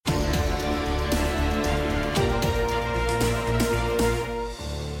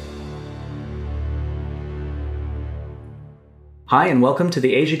Hi, and welcome to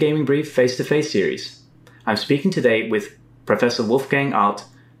the Asia Gaming Brief Face-to-Face series. I'm speaking today with Professor Wolfgang Alt,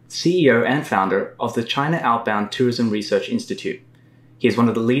 CEO and founder of the China Outbound Tourism Research Institute. He is one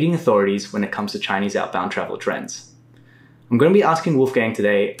of the leading authorities when it comes to Chinese outbound travel trends. I'm going to be asking Wolfgang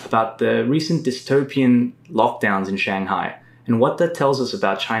today about the recent dystopian lockdowns in Shanghai and what that tells us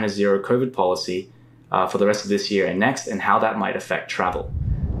about China's zero COVID policy for the rest of this year and next, and how that might affect travel.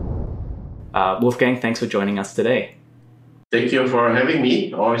 Wolfgang, thanks for joining us today. Thank you for having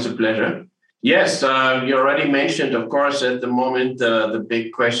me. Always a pleasure. Yes, you already mentioned, of course, at the moment, the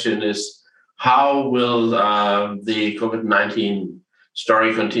big question is how will the COVID-19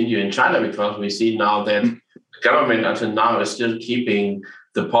 story continue in China? Because we see now that the government until now is still keeping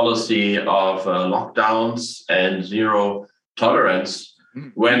the policy of lockdowns and zero tolerance,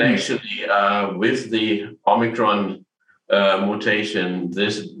 when actually with the Omicron mutation,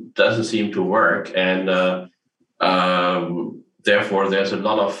 this doesn't seem to work. And therefore, there's a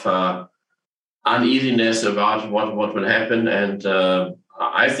lot of uneasiness about what will happen. And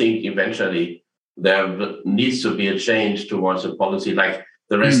I think eventually there needs to be a change towards a policy like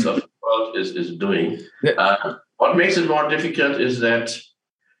the rest of the world is doing. What makes it more difficult is that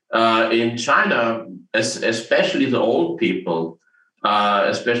in China, especially the old people,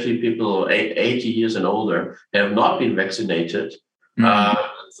 especially people 80 years and older, have not been vaccinated.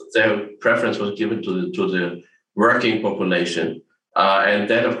 Their preference was given to the working population. And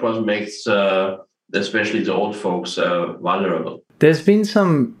that, of course, makes especially the old folks vulnerable. There's been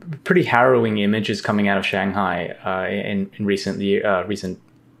some pretty harrowing images coming out of Shanghai in recent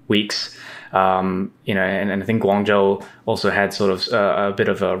weeks. And I think Guangzhou also had sort of a bit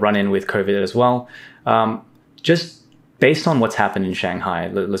of a run-in with COVID as well. Just based on what's happened in Shanghai,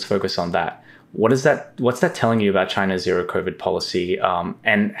 let's focus on that. What's that telling you about China's zero COVID policy?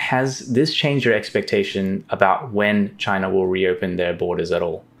 And has this changed your expectation about when China will reopen their borders at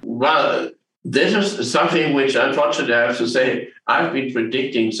all? Well, this is something which, unfortunately, I have to say, I've been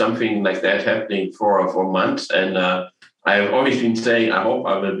predicting something like that happening for months. And I've always been saying, I hope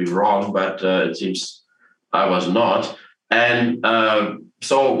I will be wrong, but it seems I was not. And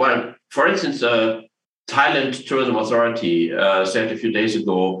for instance, Thailand Tourism Authority said a few days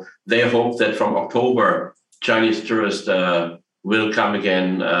ago, they hope that from October, Chinese tourists will come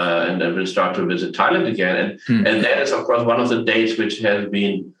again and will start to visit Thailand again. And that is, of course, one of the dates which has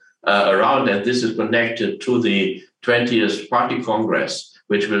been around. And this is connected to the 20th Party Congress,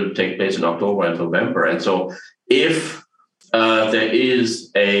 which will take place in October and November. And so if there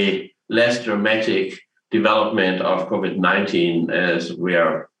is a less dramatic development of COVID-19 as we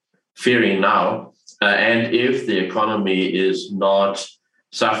are fearing now, and if the economy is not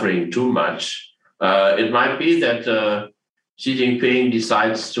suffering too much, it might be that Xi Jinping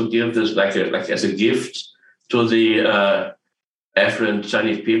decides to give this like as a gift to the affluent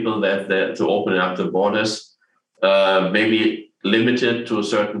Chinese people to open up the borders, maybe limited to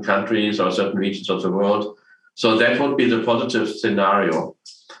certain countries or certain regions of the world. So that would be the positive scenario.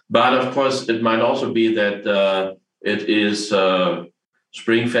 But of course, it might also be that it is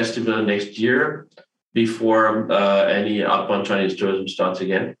Spring Festival next year before any outbound Chinese tourism starts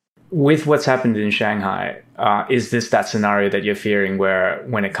again. With what's happened in Shanghai, is this that scenario that you're fearing where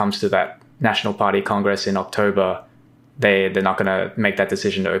when it comes to that National Party Congress in October, they're not going to make that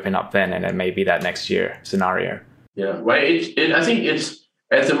decision to open up then, and it may be that next year scenario? Yeah, well, I think it's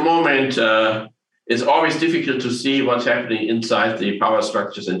at the moment, it's always difficult to see what's happening inside the power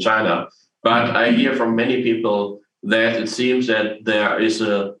structures in China. But I hear from many people that it seems that there is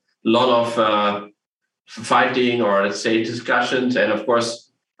a lot of fighting, or let's say discussions, and of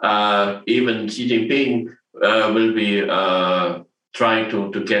course even Xi Jinping will be trying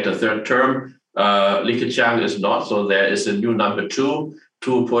to get a third term. Li Keqiang is not, so there is a new number 2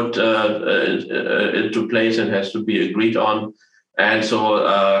 to put into place and has to be agreed on. And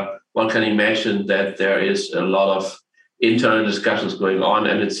so one can imagine that there is a lot of internal discussions going on,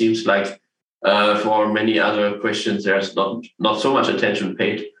 and it seems like for many other questions there's not so much attention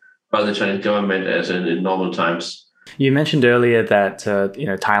paid by the Chinese government as in normal times. You mentioned earlier that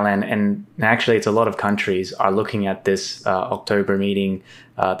Thailand, and actually it's a lot of countries, are looking at this October meeting,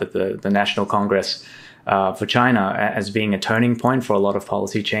 the National Congress for China, as being a turning point for a lot of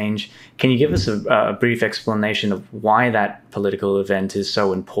policy change. Can you give us a brief explanation of why that political event is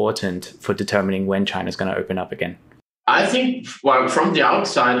so important for determining when China's going to open up again? I think, well, from the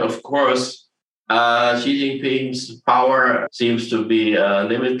outside, of course, Xi Jinping's power seems to be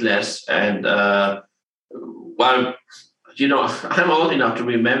limitless. And, I'm old enough to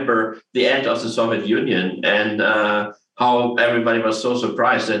remember the end of the Soviet Union and how everybody was so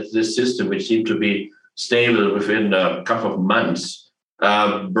surprised that this system, which seemed to be stable within a couple of months,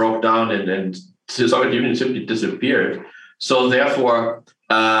 broke down and the Soviet Union simply disappeared. So therefore,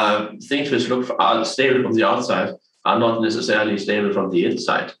 things which look stable from the outside are not necessarily stable from the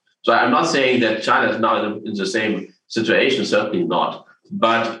inside. So I'm not saying that China is now in the same situation, certainly not.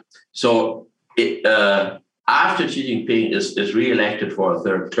 But so after Xi Jinping is re-elected for a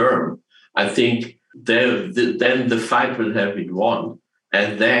third term, I think then the fight will have been won.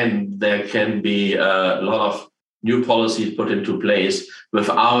 And then there can be a lot of new policies put into place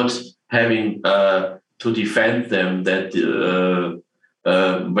without having to defend them, that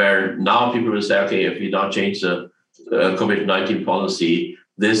where now people will say, okay, if we now change the COVID-19 policy,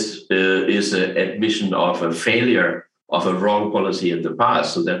 this is an admission of a failure of a wrong policy in the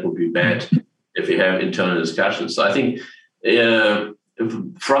past. So that would be bad if we have internal discussions. So I think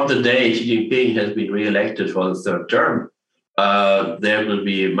from the day Xi Jinping has been re-elected for the third term, there will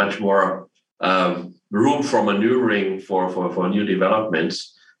be much more room for maneuvering for new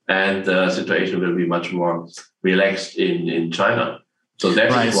developments, and the situation will be much more relaxed in China. So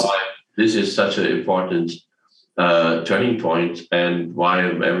that is why this is such an important turning point, and why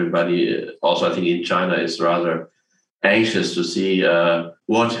everybody also, I think, in China is rather anxious to see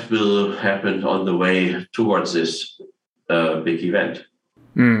what will happen on the way towards this big event.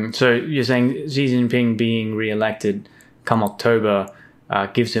 So you're saying Xi Jinping being re-elected come October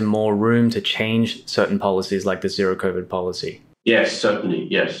gives him more room to change certain policies like the zero COVID policy? Yes, certainly,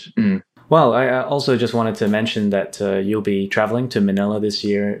 yes. Well, I also just wanted to mention that you'll be traveling to Manila this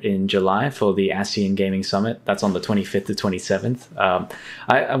year in July for the ASEAN Gaming Summit. That's on the 25th to 27th.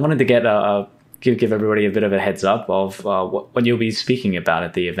 I wanted to get give everybody a bit of a heads up of what you'll be speaking about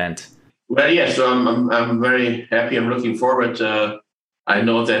at the event. Well, yes, so I'm very happy. I'm looking forward. I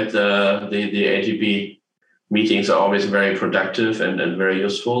know that the AGB meetings are always very productive and very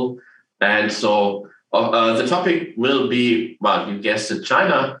useful. And so the topic will be, well, you guessed it,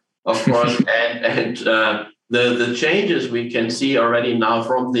 China, of course, and the changes we can see already now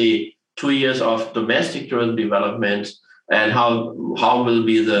from the 2 years of domestic tourism development, and how will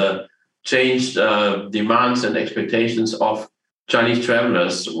be the changed demands and expectations of Chinese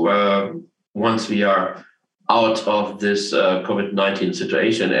travelers once we are out of this COVID-19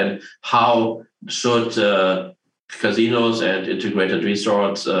 situation, and how should casinos and integrated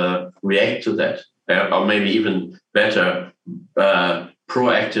resorts react to that, or maybe even better,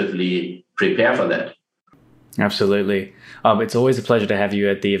 proactively prepare for that. Absolutely. It's always a pleasure to have you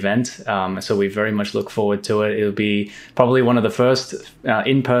at the event. So we very much look forward to it. It'll be probably one of the first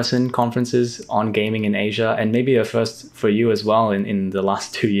in-person conferences on gaming in Asia, and maybe a first for you as well in the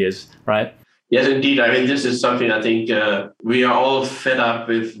last 2 years, right? Yes, indeed. I mean, this is something I think we are all fed up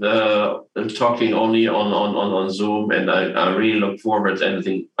with talking only on Zoom, and I really look forward, and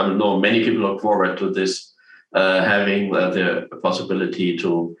I know many people look forward to this, having the possibility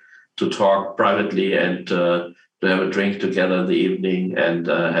to talk privately and to have a drink together in the evening, and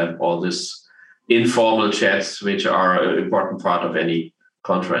have all this informal chats, which are an important part of any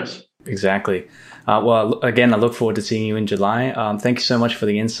conference. Exactly. Well, again, I look forward to seeing you in July. Thank you so much for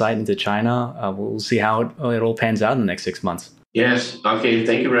the insight into China. We'll see how it all pans out in the next 6 months. Yes. Okay.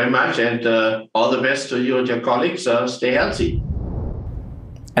 Thank you very much. And all the best to you and your colleagues. Stay healthy.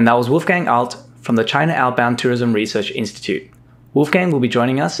 And that was Wolfgang Alt from the China Outbound Tourism Research Institute. Wolfgang will be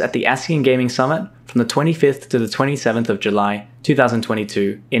joining us at the ASEAN Gaming Summit from the 25th to the 27th of July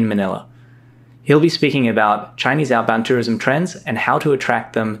 2022 in Manila. He'll be speaking about Chinese outbound tourism trends and how to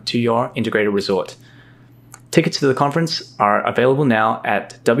attract them to your integrated resort. Tickets to the conference are available now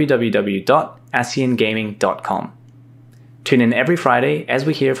at www.aseangaming.com. Tune in every Friday as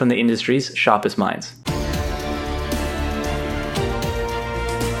we hear from the industry's sharpest minds.